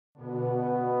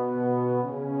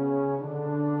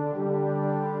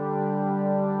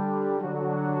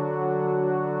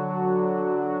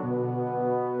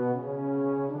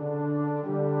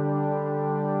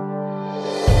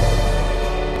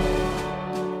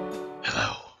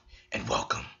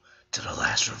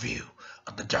last review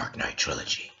of the Dark Knight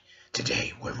Trilogy.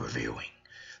 Today we're reviewing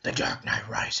The Dark Knight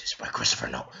Rises by Christopher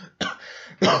Nolan.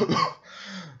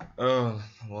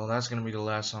 Well, that's gonna be the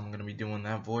last time I'm gonna be doing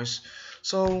that voice.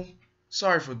 So,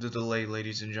 sorry for the delay,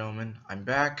 ladies and gentlemen. I'm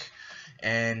back,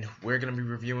 and we're gonna be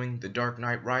reviewing The Dark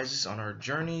Knight Rises on our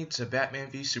journey to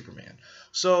Batman v Superman.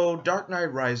 So, Dark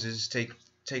Knight Rises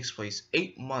takes place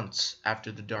 8 months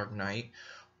after The Dark Knight.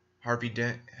 Harvey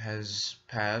Dent has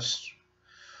passed.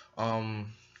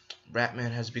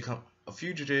 Batman has become a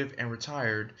fugitive and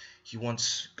retired. He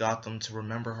wants Gotham to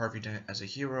remember Harvey Dent as a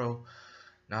hero,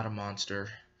 not a monster.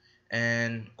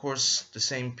 And of course, the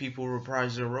same people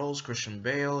reprise their roles: Christian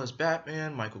Bale as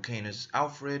Batman, Michael Caine as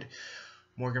Alfred,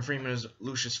 Morgan Freeman as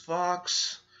Lucius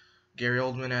Fox, Gary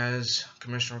Oldman as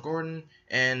Commissioner Gordon,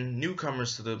 and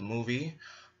newcomers to the movie,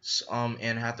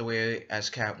 Anne Hathaway as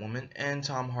Catwoman, and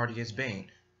Tom Hardy as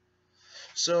Bane.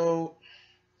 So,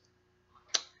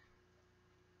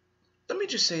 let me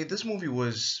just say, this movie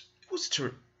was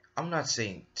I'm not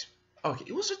saying, okay,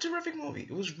 it was a terrific movie.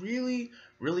 It was really,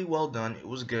 really well done. It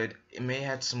was good. It may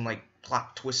have some, like,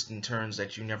 plot twists and turns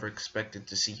that you never expected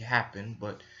to see happen,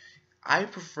 but I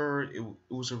prefer it.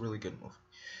 It was a really good movie.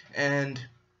 And,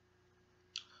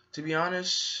 to be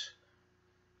honest,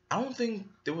 I don't think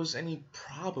there was any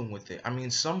problem with it. I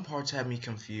mean, some parts had me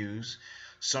confused.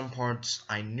 Some parts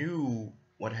I knew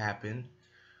what happened.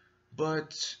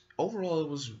 But, overall, it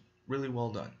was really well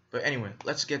done. But anyway,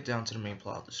 let's get down to the main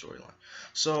plot of the storyline.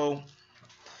 So,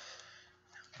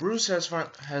 Bruce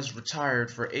has retired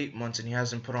for 8 months, and he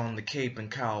hasn't put on the cape and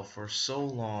cowl for so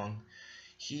long.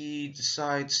 He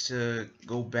decides to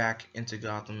go back into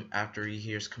Gotham after he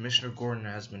hears Commissioner Gordon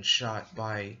has been shot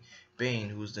by Bane,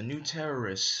 who is the new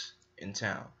terrorist in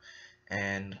town.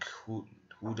 And who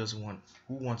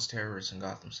wants terrorists in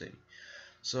Gotham City?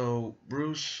 So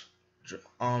Bruce's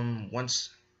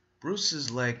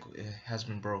leg has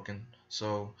been broken,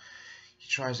 so he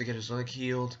tries to get his leg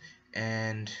healed,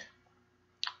 and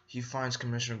he finds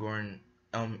Commissioner Gordon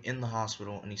in the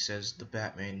hospital, and he says the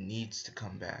Batman needs to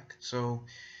come back. So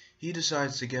he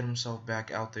decides to get himself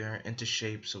back out there into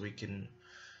shape so he can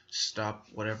stop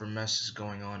whatever mess is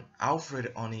going on.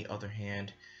 Alfred, on the other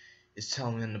hand, is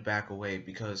telling him to back away,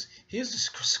 because here's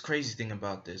this crazy thing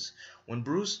about this. When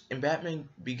Bruce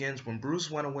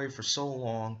went away for so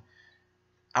long,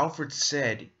 Alfred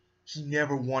said he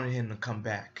never wanted him to come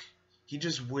back. He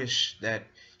just wished that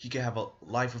he could have a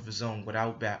life of his own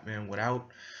without Batman, without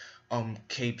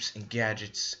capes and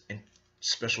gadgets and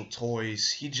special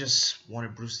toys. He just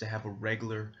wanted Bruce to have a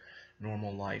regular,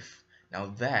 normal life. Now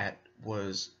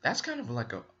that's kind of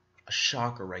like a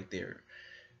shocker right there.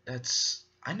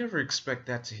 I never expect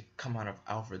that to come out of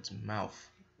Alfred's mouth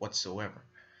whatsoever.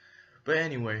 But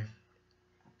anyway,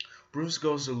 Bruce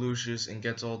goes to Lucius and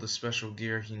gets all the special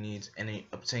gear he needs, and he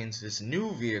obtains this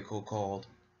new vehicle called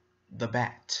the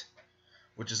Bat,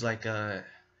 which is like a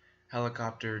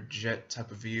helicopter jet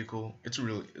type of vehicle. It's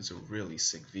a really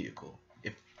sick vehicle,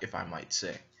 if I might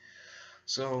say.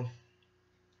 So,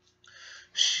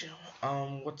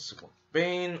 what's it called?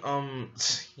 Bane,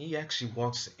 he actually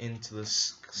walks into the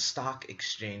stock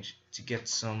exchange to get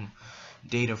some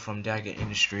data from Dagger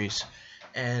Industries,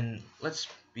 and let's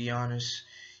be honest,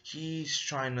 he's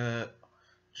trying to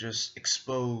just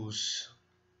expose.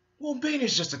 Well, Bane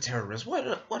is just a terrorist.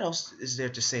 What else is there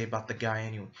to say about the guy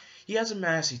anyway? He has a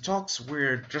mask. He talks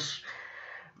weird, just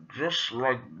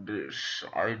like this.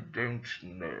 I don't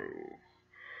know.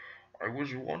 I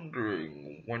was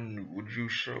wondering, when would you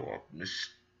show up, Mr.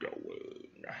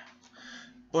 Wayne?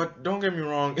 But don't get me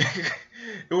wrong,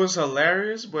 it was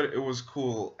hilarious, but it was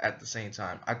cool at the same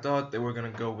time. I thought they were gonna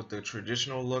go with the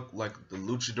traditional look, like the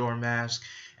luchador mask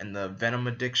and the venom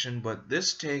addiction, but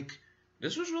this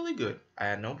was really good. I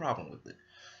had no problem with it.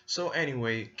 So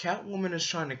anyway, Catwoman is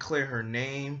trying to clear her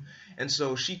name, and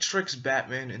so she tricks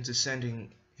Batman into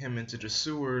sending him into the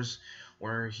sewers,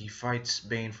 where he fights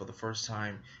Bane for the first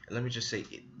time. And let me just say,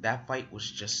 that fight was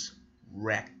just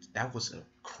wrecked. That was a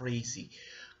crazy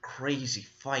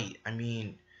fight. I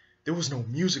mean, there was no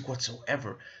music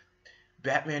whatsoever.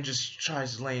 Batman just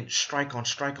tries to lay strike on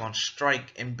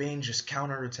strike, and Bane just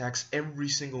counterattacks every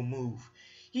single move.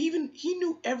 He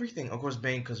knew everything. Of course,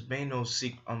 because Bane knows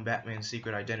Batman's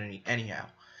secret identity anyhow.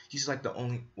 He's like the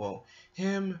only, well,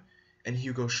 him and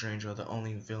Hugo Strange are the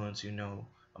only villains who know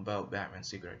about Batman's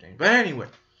secret identity. But anyway,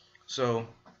 so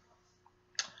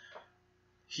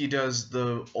he does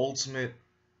the ultimate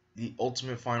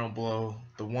final blow,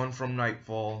 the one from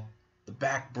Nightfall, the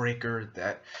backbreaker.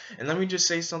 And let me just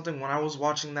say something. When I was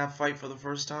watching that fight for the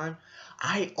first time,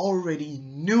 I already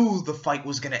knew the fight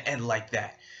was gonna end like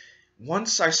that.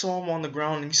 once I saw him on the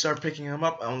ground and he started picking him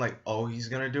up, I'm like, oh, he's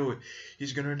gonna do it.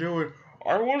 He's gonna do it.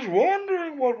 I was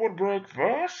wondering what would break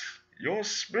first, your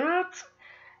spirit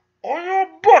or your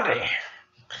body.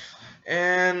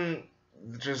 And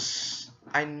just,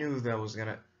 I knew that it was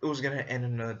gonna end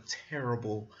in a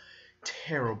terrible,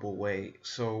 terrible way.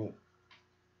 So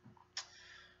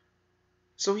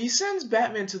he sends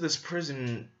Batman to this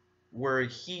prison where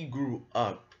he grew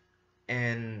up,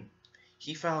 and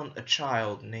he found a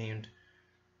child named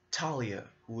Talia,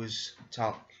 who is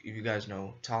if you guys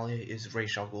know, Talia is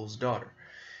Ra's al Ghul's daughter.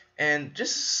 And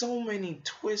just so many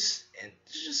twists and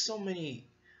just so many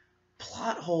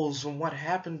plot holes from what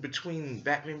happened between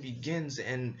Batman Begins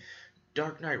and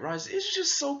Dark Knight Rises. It's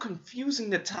just so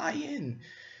confusing to tie in.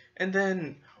 And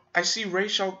then I see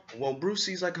Bruce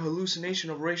sees like a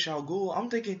hallucination of Ra's al Ghul. I'm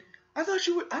thinking, I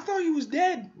thought he was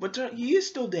dead, but he is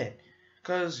still dead,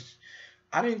 cause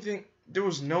I didn't think there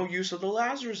was no use of the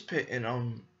Lazarus Pit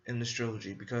in this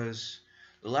trilogy, because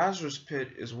the Lazarus Pit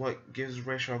is what gives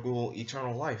Ra's al Ghul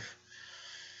eternal life.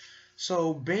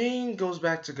 So Bane goes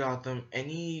back to Gotham and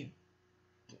he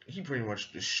pretty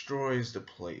much destroys the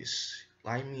place.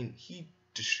 I mean, he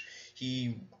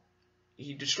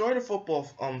destroyed a football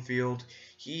field.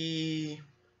 He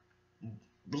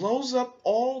blows up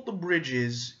all the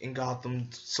bridges in Gotham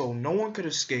so no one could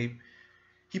escape.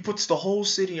 He puts the whole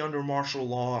city under martial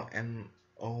law, and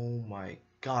oh my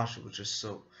gosh, it was just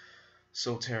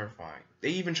so terrifying. They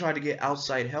even tried to get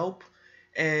outside help,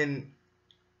 and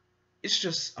it's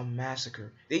just a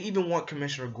massacre. They even want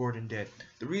Commissioner Gordon dead.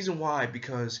 The reason why,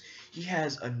 because he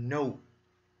has a note.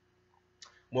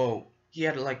 Well, he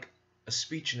had like a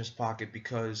speech in his pocket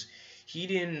because he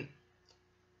didn't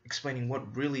explaining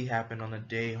what really happened on the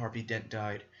day Harvey Dent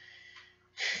died.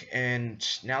 And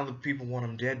now the people want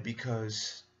him dead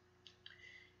because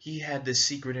he had this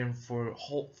secret in for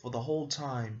the whole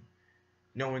time,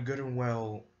 knowing good and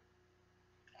well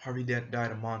Harvey Dent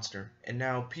died a monster. And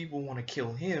now people want to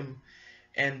kill him,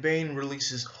 and Bane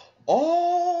releases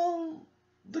all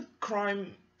the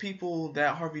crime people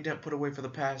that Harvey Dent put away for the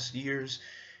past years,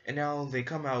 and now they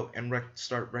come out and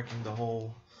start wrecking the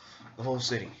whole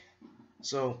city.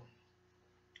 So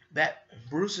that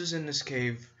Bruce is in this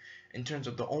cave, in terms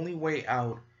of the only way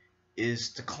out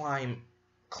is to climb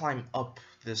up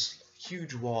this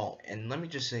huge wall. And let me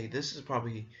just say, this is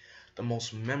probably the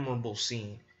most memorable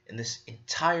scene in this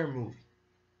entire movie.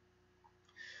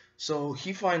 So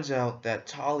he finds out that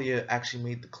Talia actually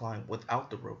made the climb without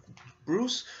the rope.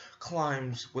 Bruce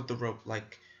climbs with the rope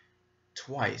like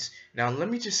twice. Now let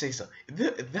me just say something.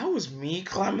 If that was me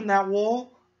climbing that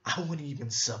wall, I wouldn't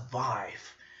even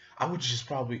survive. I'll just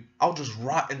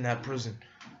rot in that prison,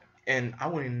 and I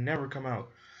would never come out.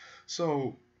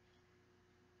 So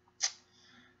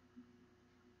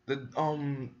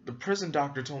the prison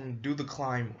doctor told him to do the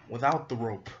climb without the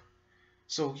rope.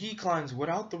 So he climbs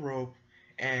without the rope,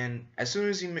 and as soon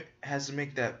as he has to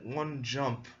make that one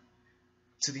jump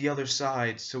to the other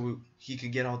side so he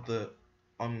could get out the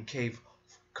cave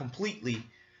completely,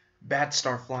 bats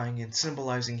start flying in,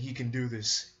 symbolizing he can do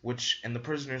this, and the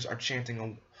prisoners are chanting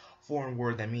a foreign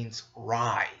word that means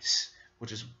rise,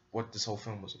 which is what this whole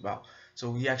film was about.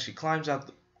 So he actually climbs out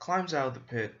of the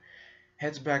pit,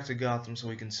 heads back to Gotham so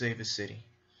he can save his city.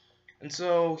 And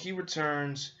so he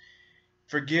returns,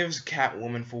 forgives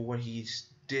Catwoman for what he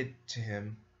did to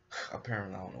him.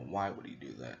 Apparently, I don't know why would he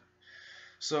do that.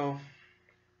 So,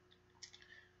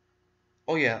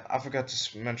 oh yeah, I forgot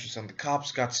to mention something. The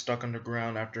cops got stuck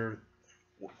underground after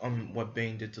what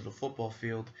Bane did to the football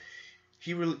field.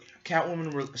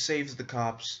 Catwoman saves the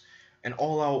cops. An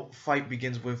all-out fight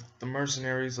begins with the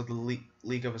mercenaries of the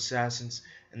League of Assassins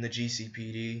and the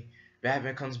GCPD.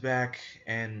 Batman comes back,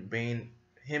 and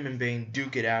him and Bane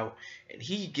duke it out, and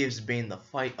he gives Bane the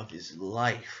fight of his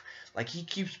life. Like, he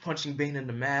keeps punching Bane in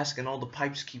the mask, and all the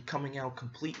pipes keep coming out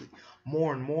completely,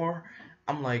 more and more.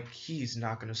 I'm like, he's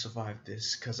not gonna survive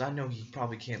this, because I know he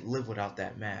probably can't live without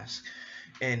that mask.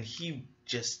 And he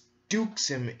just dukes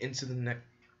him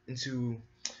into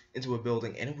a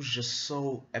building, and it was just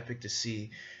so epic to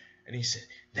see. And he said,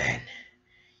 "Then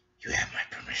you have my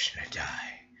permission to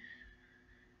die."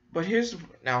 But here's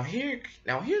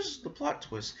the plot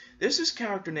twist. There's this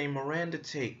character named Miranda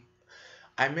Tate.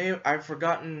 I've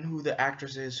forgotten who the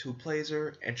actress is who plays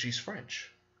her, and she's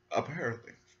French,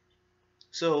 apparently.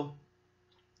 So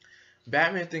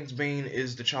Batman thinks Bane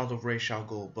is the child of Ra's al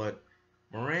Ghul, but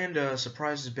Miranda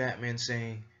surprises Batman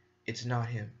saying it's not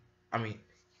him. I mean,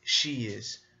 she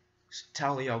is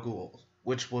Talia al Ghul,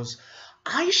 which was,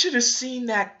 I should have seen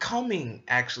that coming.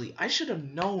 Actually, I should have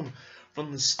known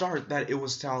from the start that it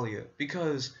was Talia,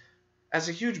 because as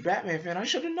a huge Batman fan, I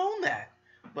should have known that.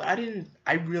 But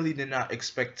I really did not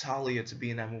expect Talia to be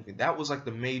in that movie. That was like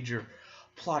the major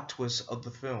plot twist of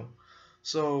the film.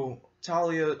 So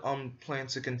Talia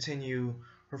plans to continue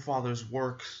her father's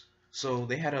work. So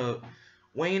they had a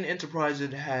Wayne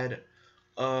Enterprises had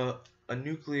a a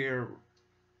nuclear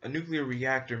a nuclear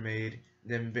reactor made.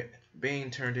 Then Bane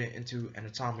turned it into an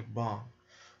atomic bomb.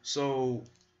 So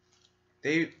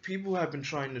people have been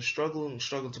trying to struggle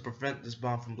to prevent this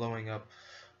bomb from blowing up.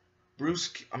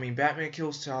 Batman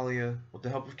kills Talia with the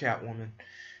help of Catwoman,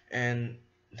 and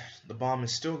the bomb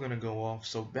is still gonna go off.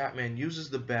 So Batman uses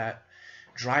the bat,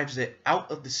 drives it out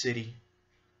of the city,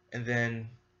 and then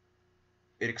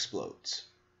it explodes,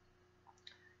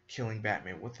 killing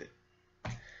Batman with it.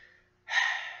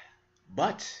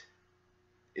 But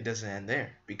it doesn't end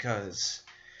there, because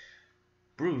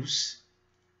Bruce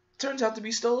turns out to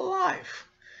be still alive.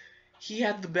 He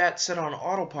had the bat set on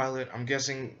autopilot. I'm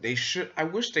guessing they should. I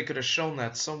wish they could have shown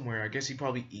that somewhere. I guess he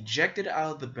probably ejected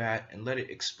out of the bat and let it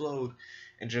explode,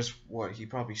 and just he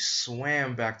probably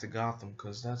swam back to Gotham,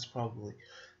 because that's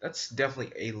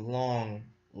definitely a long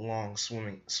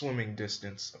swimming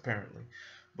distance apparently.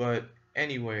 But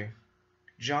anyway,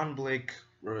 John Blake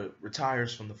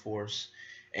retires from the force,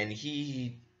 and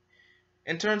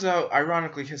turns out,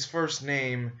 ironically, his first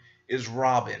name is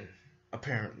Robin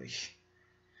apparently.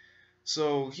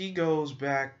 So he goes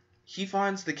back. He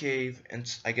finds the cave,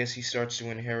 and I guess he starts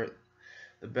to inherit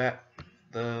the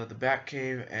Bat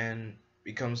Cave, and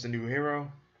becomes the new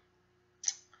hero.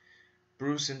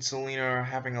 Bruce and Selina are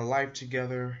having a life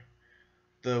together.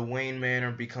 The Wayne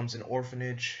Manor becomes an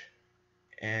orphanage,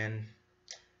 and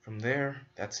from there,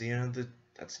 that's the end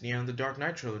of the Dark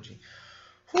Knight Trilogy.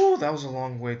 Whew, that was a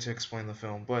long way to explain the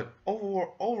film, but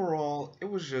overall, it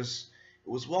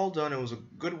was well done. It was a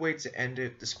good way to end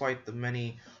it, despite the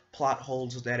many plot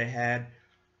holes that it had.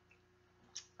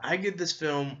 I give this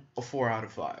film a 4 out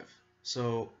of 5.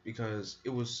 So, because it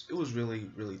was really,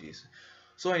 really decent.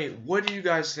 So anyway, what do you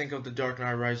guys think of The Dark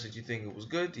Knight Rises? Did you think it was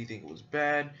good? Do you think it was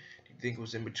bad? Do you think it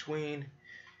was in between?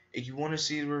 If you want to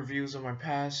see the reviews of the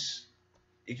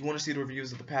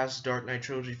past Dark Knight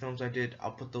Trilogy films I did,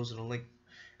 I'll put those in the link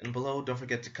and below. Don't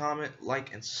forget to comment,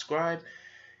 like, and subscribe.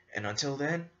 And until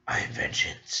then, I am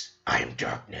vengeance. I am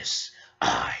darkness.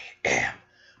 I am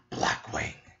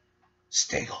Blackwing.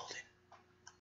 Stay golden.